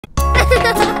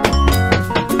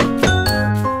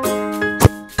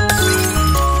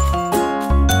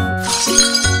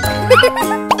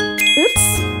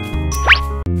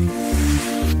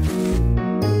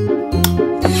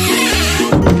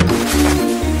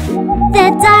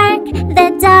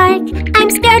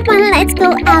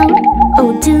out.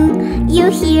 Oh, do you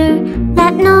hear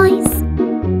that noise?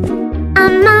 A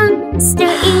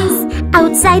monster is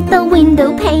outside the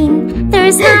window pane.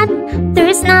 There's not,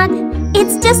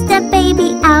 it's just a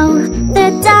baby owl.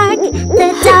 The dark,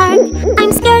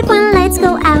 I'm scared when lights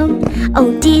go out.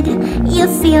 Oh, did you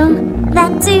feel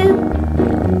that too?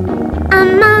 A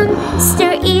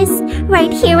monster is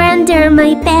right here under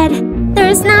my bed.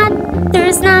 There's not,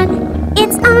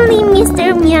 it's only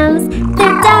Mr. Meows.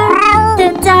 The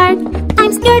dark,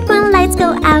 I'm scared when lights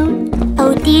go out.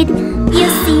 Oh, did you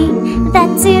see that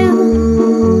too?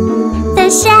 The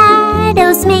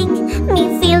shadows make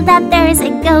me feel that there's a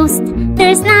ghost.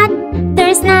 There's not,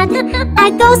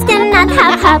 a ghost cannot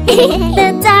hop.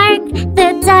 The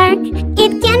dark,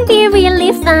 it can be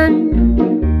really fun.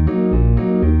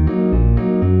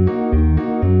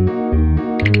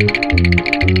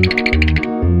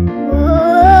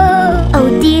 Oh,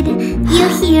 did you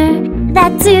hear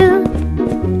that too?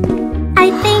 I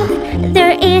think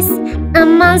there is a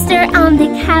monster on the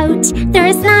couch.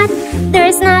 There's not,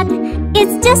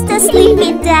 it's just a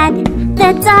sleepy dad.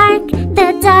 The dark,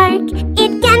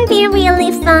 it can be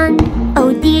really fun.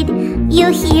 Oh, did you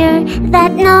hear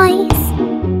that noise?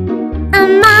 A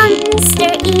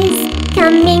monster is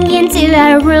coming into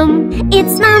our room.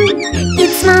 It's mom,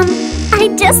 I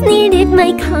just needed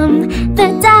my calm.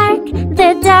 The dark,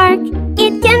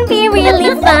 it can be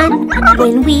really fun.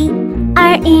 When we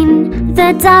are in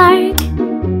the dark,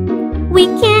 we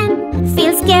can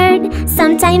feel scared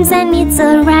sometimes, and it's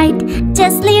alright.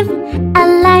 Just leave a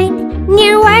light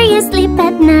near where you sleep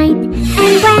at night.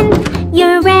 And when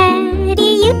you're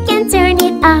ready, you can turn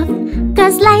it off,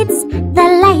 'cause the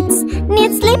lights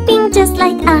need sleeping just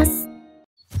like us.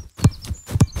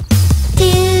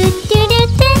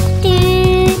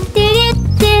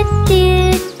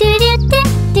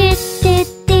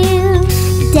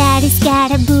 Daddy's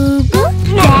got a boo-boo,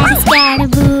 Daddy's got a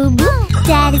boo-boo,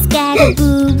 Daddy's got a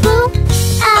boo-boo.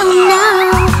 Oh no,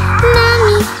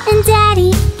 Mommy and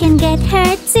Daddy can get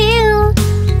hurt too.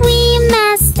 We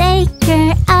must take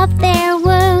care of their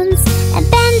wounds, a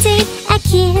band-aid, a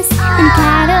kiss, and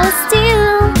cuddles too.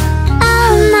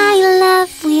 Oh, my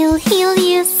love will heal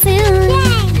you soon.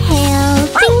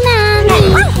 Helping Mommy,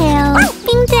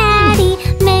 helping Daddy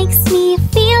makes me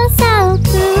feel so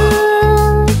good.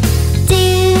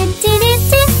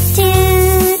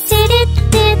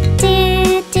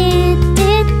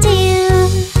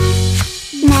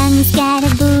 Mommy's got a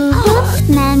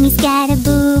boo-boo, Mommy's got a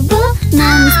boo-boo,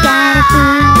 Mommy's got a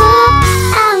boo-boo.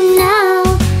 Oh no,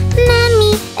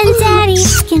 Mommy and Daddy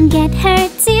can get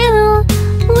hurt too.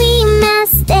 We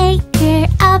must take care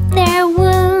of their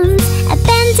wounds, a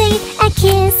band-aid, a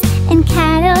kiss, and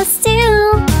cuddles too.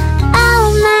 Oh,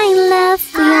 my love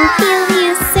will heal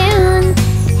you soon.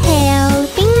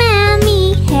 Helping Mommy,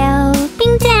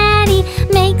 helping Daddy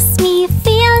makes me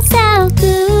feel so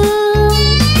good.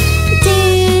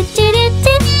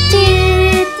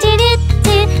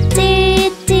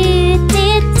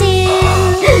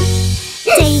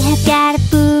 They have got a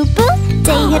boo-boo,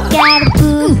 they have got a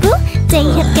boo-boo, they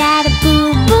have got a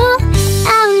boo-boo.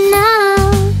 Oh no,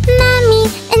 Mommy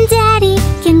and Daddy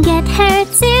can get hurt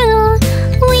too.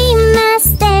 We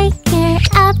must take care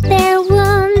of their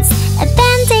wounds, a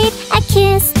band-aid, a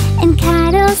kiss, and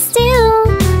cuddles too.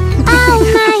 Oh,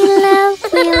 my love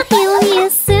will heal you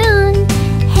soon.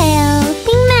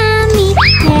 Helping Mommy,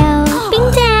 helping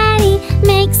Daddy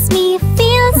makes me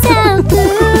feel so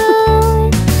good.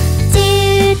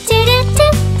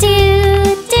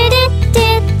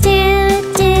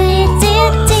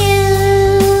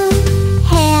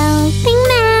 Helping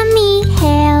Mommy,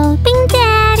 helping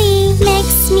Daddy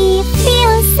makes me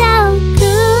feel so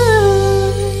good.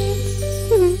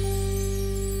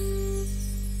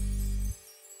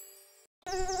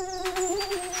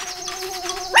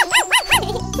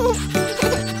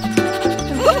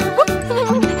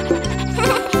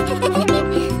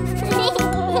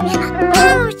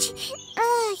 Ouch!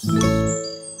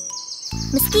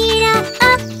 Mosquito,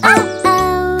 oh, oh,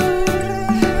 oh.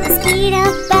 Mosquito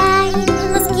bite,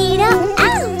 mosquito,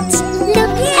 ouch!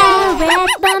 Look, a red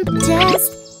bump just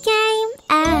came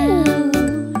out.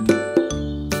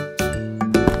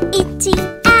 Itchy,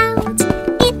 ouch!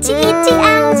 Itchy, itchy,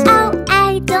 ouch! Oh, I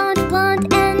don't want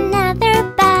another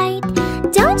bite.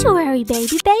 Don't you worry,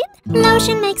 baby babe.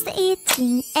 Lotion makes the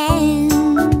itching end.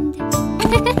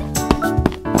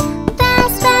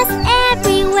 Buzz, buzz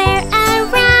everywhere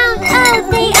around. Oh,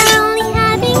 they are only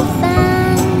having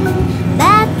fun.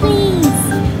 But please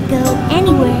go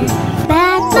anywhere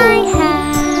but my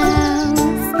house.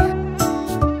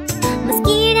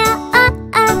 Mosquito, oh,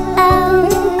 oh, oh.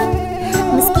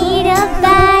 Mosquito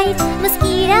bite,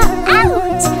 mosquito,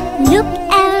 ouch!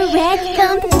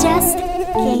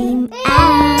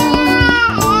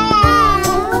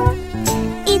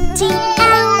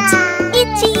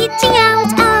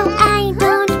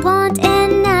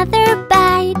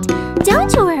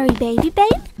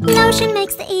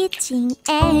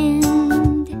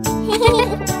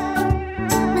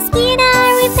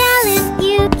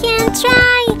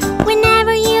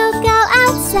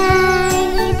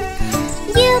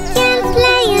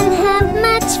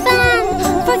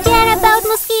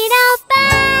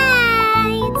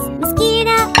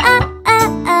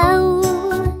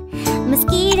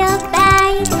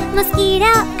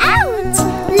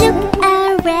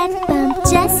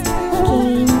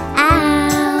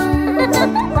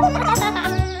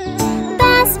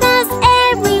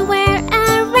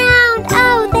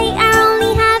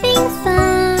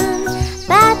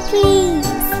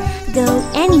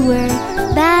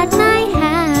 bat my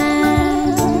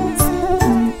hands.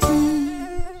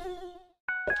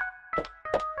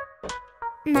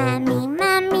 Mommy,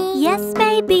 mommy. Yes,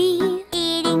 baby.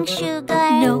 Eating sugar.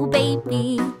 No,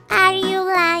 baby. Are you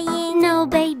lying? No,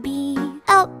 baby.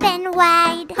 Open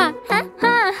wide. Ha, ha,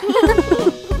 ha.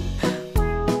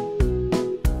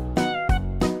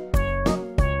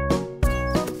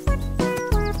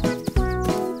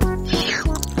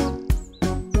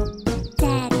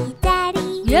 Daddy,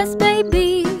 daddy. Yes,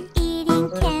 baby.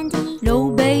 Eating candy.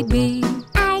 No, baby.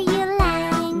 Are you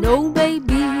lying? No,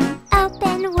 baby.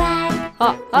 Open wide.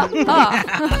 Ha, ha,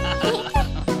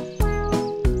 ha.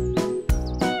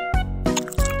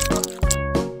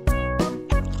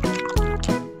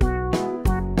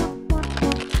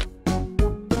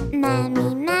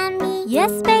 Mommy, mommy.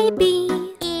 Yes, baby.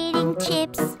 Eating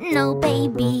chips. No,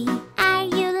 baby. Are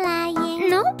you lying?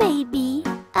 No, baby.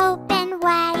 Open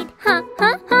wide. Ha,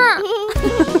 ha, ha.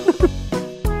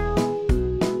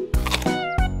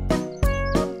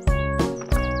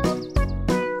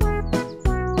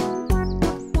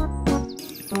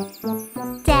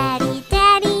 Daddy,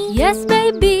 daddy. Yes,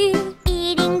 baby.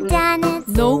 Eating donuts.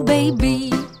 No,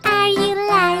 baby. Are you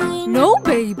lying? No,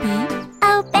 baby.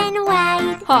 Open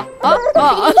wide. Ha, ha,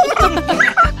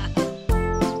 ha.